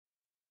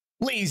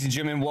Ladies and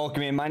gentlemen,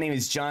 welcome in. My name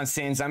is John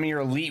Sands. I'm your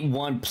Elite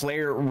One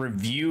player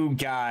review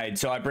guide.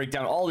 So I break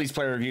down all these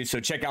player reviews. So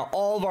check out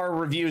all of our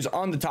reviews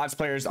on the TOTS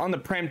players, on the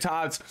Prem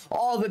TOTS,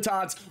 all the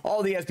TOTS,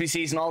 all the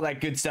SBCs, and all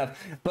that good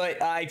stuff. But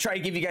I try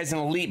to give you guys an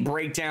elite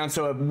breakdown.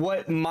 So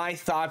what my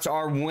thoughts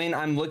are when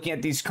I'm looking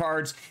at these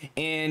cards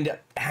and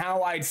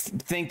how I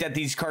think that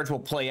these cards will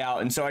play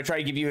out. And so I try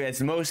to give you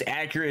as most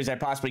accurate as I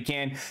possibly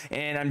can.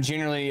 And I'm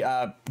generally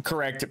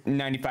correct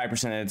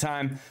 95% of the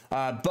time.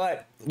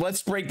 But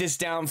let's break this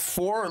down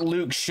for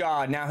Luke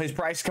Shaw. Now his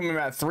price is coming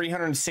about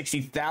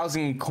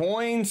 360,000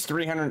 coins,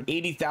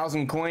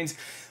 380,000 coins.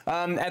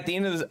 At the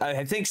end of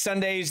I think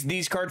Sundays,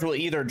 these cards will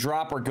either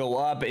drop or go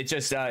up. It's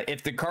just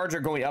if the cards are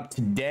going up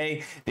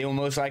today, they will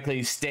most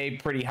likely stay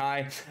pretty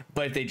high.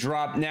 But if they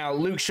drop now,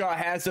 Luke Shaw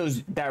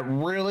has that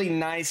really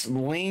nice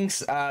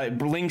links,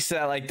 links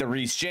to like the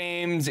Reece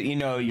James, you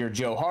know, your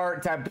Joe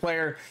Hart type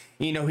player.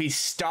 You know, he's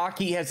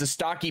stocky, has a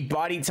stocky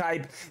body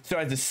type. So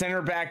as a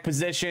center back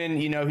position,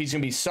 you know, he's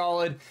going to be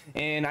solid.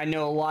 And I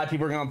know a lot of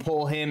people are going to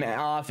pull him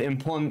off and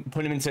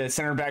put him into a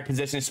center back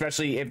position,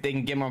 especially if they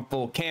can get him on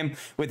full cam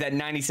with that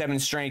 97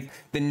 strength,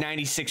 the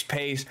 96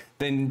 pace,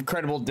 the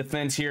incredible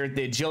defense here.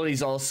 The agility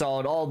is all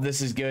solid. All of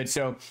this is good.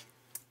 So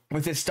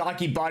with his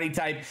stocky body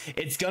type,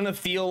 it's going to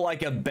feel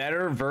like a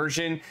better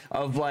version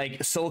of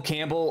like Sol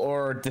Campbell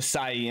or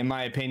Desai, in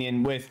my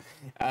opinion, with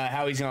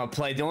how he's going to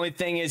play. The only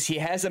thing is he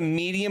has a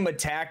medium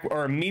attack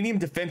or a medium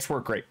defense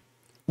work rate,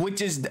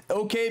 which is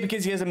okay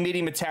because he has a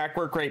medium attack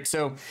work rate.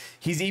 So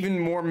he's even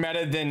more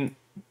meta than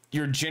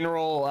your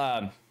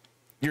general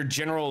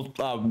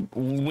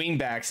wing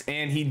backs,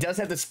 and he does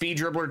have the speed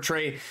dribbler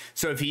trait.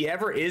 So if he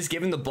ever is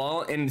given the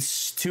ball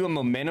into a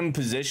momentum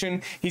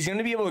position, he's going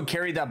to be able to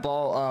carry that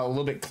ball a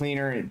little bit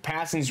cleaner, and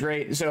passing's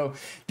great. So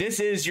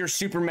this is your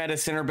super meta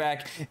center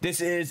back.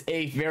 This is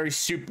a very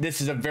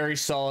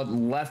solid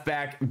left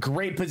back,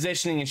 great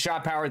positioning and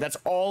shot power. That's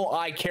all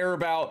I care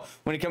about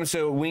when it comes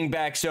to wing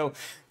back. So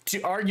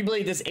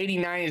arguably this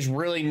 89 is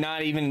really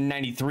not even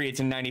 93, it's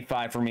a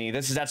 95 for me.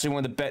 This is actually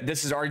one of the best.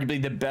 This is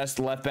arguably the best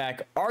left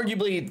back,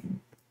 arguably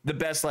the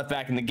best left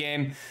back in the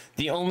game.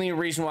 The only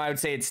reason why I would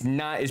say it's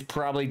not is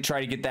probably try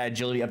to get that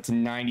agility up to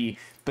 90.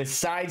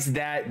 Besides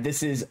that,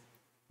 this is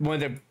one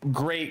of the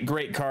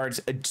great cards,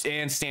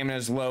 and stamina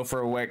is low for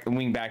a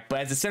wing back.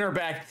 But as a center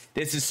back,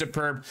 this is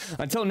superb.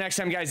 Until next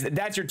time, guys,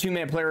 that's your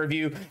 2-minute player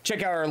review.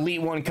 Check out our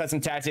Elite One custom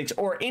tactics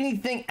or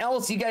anything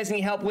else you guys need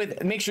help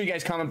with. Make sure you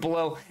guys comment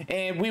below,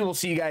 and we will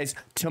see you guys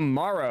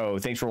tomorrow.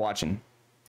 Thanks for watching.